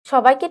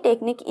সবাইকে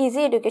technique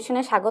easy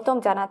এডুকেশনে স্বাগতম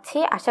জানাচ্ছি।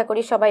 আশা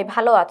করি সবাই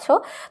ভালো আছো।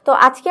 তো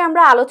আজকে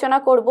আমরা আলোচনা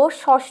করব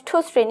ষষ্ঠ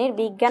শ্রেণীর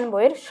বিজ্ঞান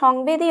বইয়ের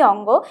সংবেদী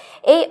অঙ্গ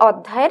এই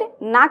অধ্যায়ের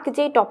নাক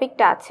যেই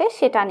টপিকটা আছে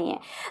সেটা নিয়ে।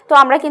 তো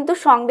আমরা কিন্তু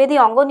সংবেদী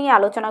অঙ্গ নিয়ে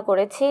আলোচনা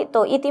করেছি। তো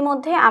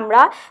ইতিমধ্যে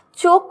আমরা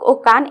চোখ ও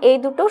কান এই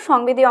দুটো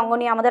সংবেদী অঙ্গ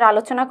নিয়ে আমাদের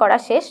আলোচনা করা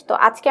শেষ। তো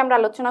আজকে আমরা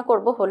আলোচনা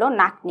করব হলো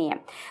নাক নিয়ে।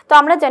 তো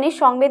আমরা জানি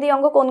সংবেদী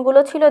অঙ্গ কোনগুলো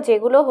ছিল,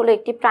 যেগুলো হলো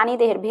একটি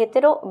প্রাণীদেহের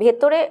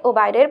ভেতরে ও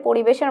বাইরের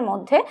পরিবেশের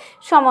মধ্যে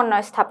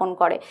সমন্বয় স্থাপন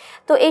করে।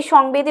 তো এই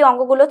সংবেদী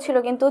অঙ্গগুলো ছিল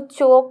কিন্তু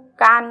চোখ,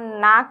 কান,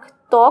 নাক,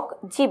 ত্বক,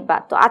 জিহ্বা।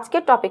 তো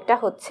আজকের টপিকটা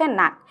হচ্ছে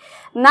নাক।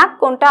 নাক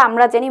কোনটা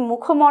আমরা জানি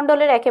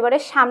মুখমণ্ডলের একেবারে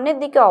সামনের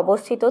দিকে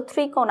অবস্থিত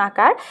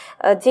ত্রিকোণাকার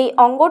যেই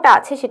অঙ্গটা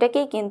আছে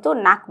সেটাকেই কিন্তু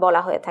নাক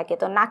বলা হয়ে থাকে।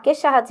 তো নাকের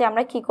সাহায্যে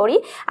আমরা কি করি,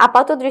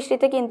 আপাত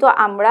দৃষ্টিতে কিন্তু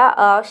আমরা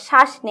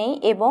শ্বাস নেই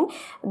এবং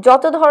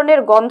যত ধরনের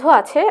গন্ধ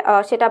আছে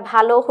সেটা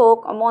ভালো হোক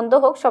মন্দ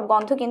হোক সব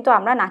গন্ধ কিন্তু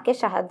আমরা নাকের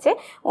সাহায্যে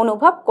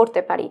অনুভব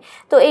করতে পারি।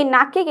 তো এই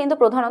নাককে কিন্তু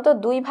প্রধানত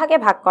দুই ভাগে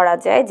ভাগ করা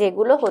যায়,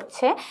 যেগুলো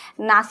হচ্ছে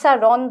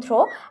নাসারন্ধ্র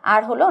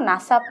আর হলো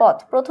নাসাপথ।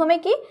 প্রথমে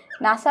কি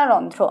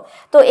নাসারন্ধ্র।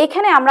 তো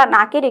এখানে আমরা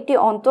নাকের একটি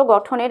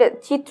অন্তর্গঠনের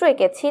চিত্র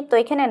এঁকেছি। তো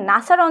এখানে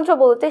নাসারন্ধ্র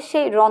বলতে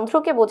সেই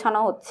রন্ধ্রকে বোঝানো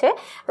হচ্ছে।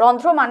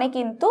 রন্ধ্র মানে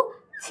কিন্তু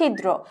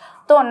ছিদ্র।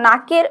 তো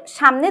নাকের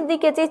সামনের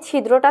দিকে যে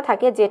ছিদ্রটা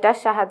থাকে, যেটার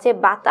সাহায্যে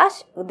বাতাস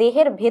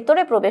দেহের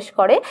ভেতরে প্রবেশ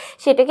করে,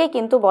 সেটাকে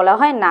কিন্তু বলা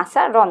হয়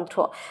নাসারন্ধ্র।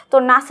 তো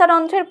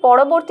নাসারন্ধ্রের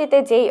পরবর্তীতে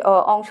যেই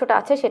অংশটা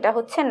আছে সেটা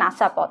হচ্ছে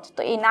নাসাপথ।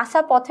 তো এই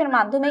নাসাপথের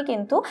মাধ্যমে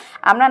কিন্তু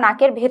আমরা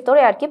নাকের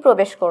ভেতরে আর কি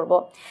প্রবেশ করব।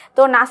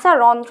 তো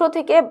নাসারন্ধ্র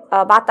থেকে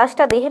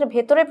বাতাসটা দেহের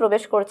ভেতরে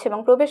প্রবেশ করছে এবং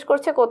প্রবেশ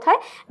করছে কোথায়?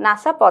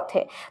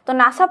 নাসাপথে। তো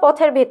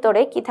নাসাপথের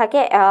ভেতরে কি থাকে?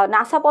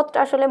 নাসাপথটা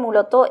আসলে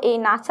মূলত এই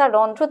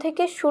নাসারন্ধ্র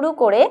থেকে শুরু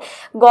করে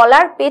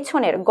গলার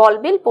পেছনের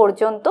গলবিল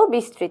পর্যন্ত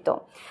বিস্তৃত।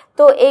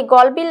 তো এই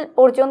গলবিল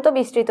পর্যন্ত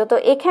বিস্তৃত। তো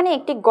এখানে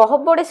একটি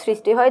গহ্বরের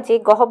সৃষ্টি হয়, যে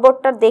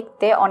গহ্বরটা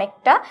দেখতে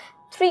অনেকটা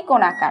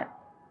ত্রিকোণাকার।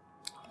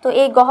 তো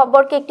এই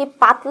গহ্বরকে একটি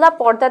পাতলা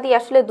পর্দা দিয়ে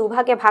আসলে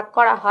দুভাগে ভাগ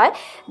করা হয়,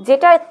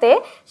 যেটাতে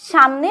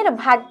সামনের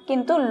ভাগ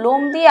কিন্তু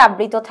লোম দিয়ে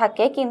আবৃত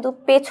থাকে, কিন্তু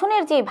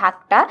পেছনের যে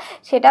ভাগটা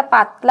সেটা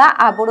পাতলা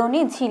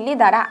আবরণী ঝিল্লি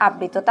দ্বারা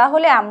আবৃত।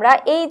 তাহলে আমরা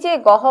এই যে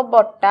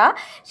গহ্বরটা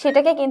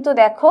সেটাকে কিন্তু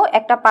দেখো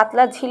একটা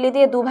পাতলা ঝিল্লি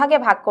দিয়ে দুভাগে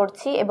ভাগ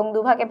করছি, এবং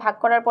দুভাগে ভাগ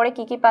করার পরে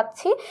কি কি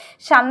পাচ্ছি?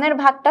 সামনের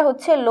ভাগটা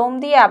হচ্ছে লোম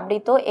দিয়ে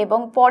আবৃত এবং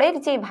পরের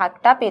যে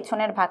ভাগটা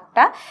পেছনের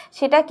ভাগটা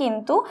সেটা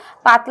কিন্তু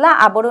পাতলা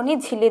আবরণী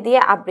ঝিল্লি দিয়ে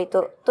আবৃত।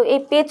 তো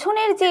এই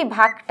পেছনের যে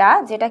ভাগটা,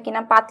 যেটা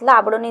কিনা পাতলা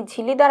আবরণী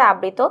ঝিল্লি দ্বারা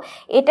আবৃত,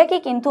 এটাকে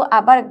কিন্তু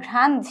আবার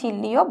ঘ্রাণ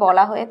ঝিল্লিও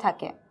বলা হয়ে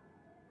থাকে।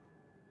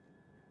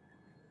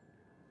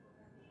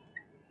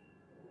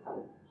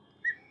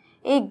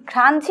 এই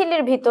ঘ্রাণ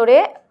ঝিল্লির ভিতরে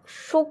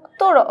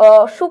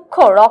সূক্ষ্ম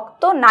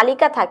রক্ত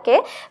নালিকা থাকে,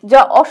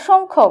 যা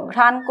অসংখ্য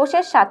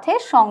ঘ্রাণকোষের সাথে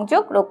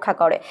সংযোগ রক্ষা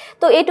করে।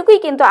 তো এটুকুই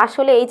কিন্তু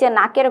আসলে এই যে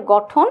নাকের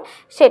গঠন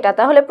সেটা।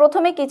 তাহলে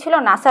প্রথমে কি ছিল?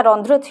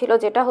 নাসারন্ধ্র ছিল,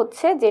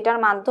 যেটার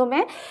মাধ্যমে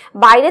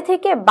বাইরে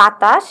থেকে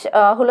বাতাস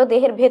হলো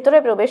দেহের ভেতরে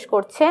প্রবেশ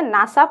করছে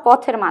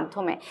নাসাপথের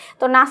মাধ্যমে।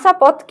 তো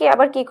নাসাপথকে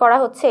আবার কি করা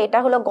হচ্ছে? এটা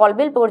হলো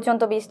গলবিল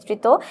পর্যন্ত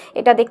বিস্তৃত।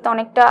 এটা দেখতে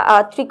অনেকটা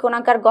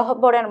ত্রিকোণাকার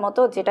গহ্বরের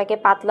মতো, যেটাকে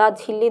পাতলা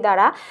ঝিল্লি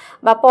দ্বারা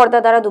বা পর্দা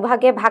দ্বারা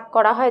দুভাগে ভাগ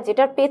করা হয়।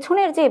 যেটার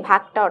পেছনের যে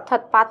ভাগটা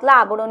অর্থাৎ পাতলা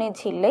আবরণী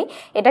ঝিল্লি,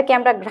 এটাকে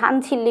আমরা ঘ্রাণ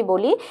ঝিল্লি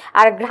বলি।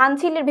 আর ঘ্রাণ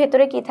ঝিল্লির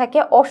ভেতরে কি থাকে?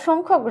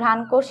 অসংখ্য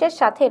ঘ্রাণকোষের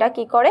সাথে এরা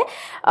কি করে?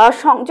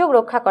 সংযোগ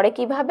রক্ষা করে।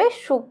 কিভাবে?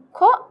 সূক্ষ্ম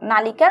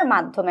নালিকার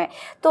মাধ্যমে।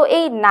 তো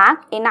এই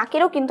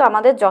নাকেরও কিন্তু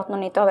আমাদের যত্ন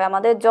নিতে হবে।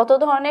 আমাদের যত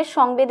ধরনের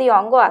সংবেদী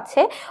অঙ্গ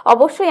আছে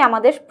অবশ্যই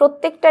আমাদের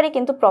প্রত্যেকটারই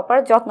কিন্তু প্রপার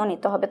যত্ন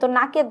নিতে হবে। তো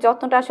নাকের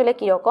যত্নটা আসলে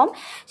কিরকম?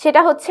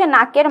 সেটা হচ্ছে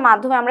নাকের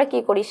মাধ্যমে আমরা কি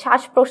করি?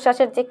 শ্বাস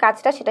প্রশ্বাসের যে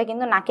কাজটা সেটা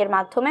কিন্তু নাকের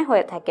মাধ্যমে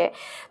হয়ে থাকে।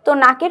 তো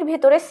নাকের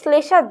ভেতরে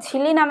শ্লেষা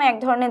ঝিল্লি নামে এক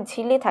ধরনের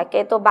ঝিল্লি থাকে।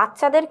 তো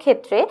বাচ্চাদের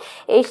ক্ষেত্রে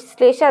এই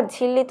শ্লেষা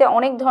ঝিল্লিতে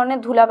অনেক ধরনের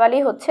ধুলাবালি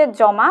হচ্ছে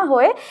জমা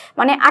হয়ে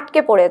মানে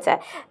আটকে পড়ে যায়।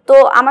 তো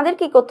আমাদের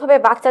কি করতে হবে?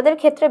 বাচ্চাদের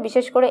ক্ষেত্রে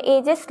বিশেষ করে এই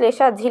যে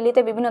শ্লেষা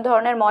ঝিল্লিতে বিভিন্ন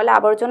ধরনের ময়লা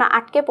আবর্জনা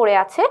আটকে পড়ে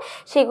আছে,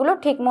 সেগুলো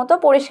ঠিকমতো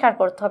পরিষ্কার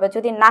করতে হবে।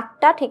 যদি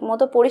নাকটা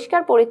ঠিকমতো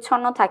পরিষ্কার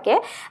পরিচ্ছন্ন থাকে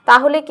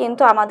তাহলে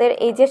কিন্তু আমাদের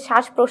এই যে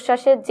শ্বাস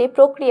প্রশ্বাসের যে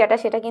প্রক্রিয়াটা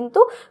সেটা কিন্তু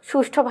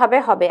সুষ্ঠুভাবে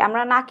হবে।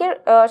 আমরা নাকের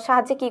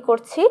সাহায্যে কি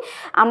করছি?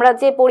 আমরা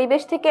যে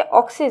পরিবেশ থেকে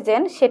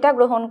অক্সিজেন সেটা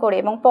গ্রহণ করি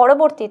এবং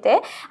পরবর্তীতে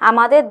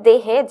আমাদের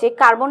দেহে যে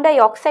কার্বন ডাই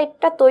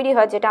অক্সাইডটা তৈরি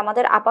হয়, যেটা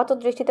আমাদের আপাত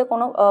দৃষ্টিতে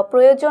কোনো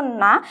প্রয়োজন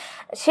না,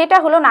 সেটা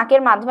হলো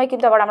নাকের মাধ্যমে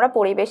কিন্তু আবার আমরা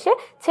পরিবেশে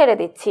ছেড়ে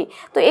দিচ্ছি।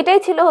 তো এটাই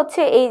ছিল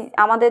হচ্ছে এই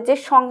আমাদের যে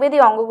সংবেদী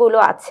অঙ্গগুলো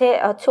আছে,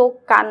 চোখ,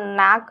 কান,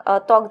 নাক,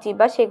 ত্বক,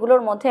 জিহ্বা,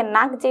 সেগুলোর মধ্যে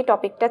নাক যেই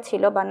টপিকটা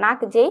ছিল বা নাক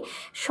যেই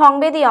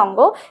সংবেদী অঙ্গ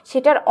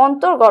সেটার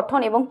অন্তর্গঠন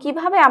এবং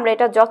কিভাবে আমরা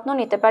এটা যত্ন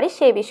নিতে পারি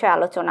সেই বিষয়ে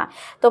আলোচনা।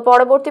 তো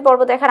পরবর্তী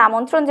পর্ব দেখার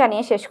আমন্ত্রণ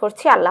জানিয়ে শেষ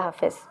করছি। আল্লাহ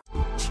হাফেজ।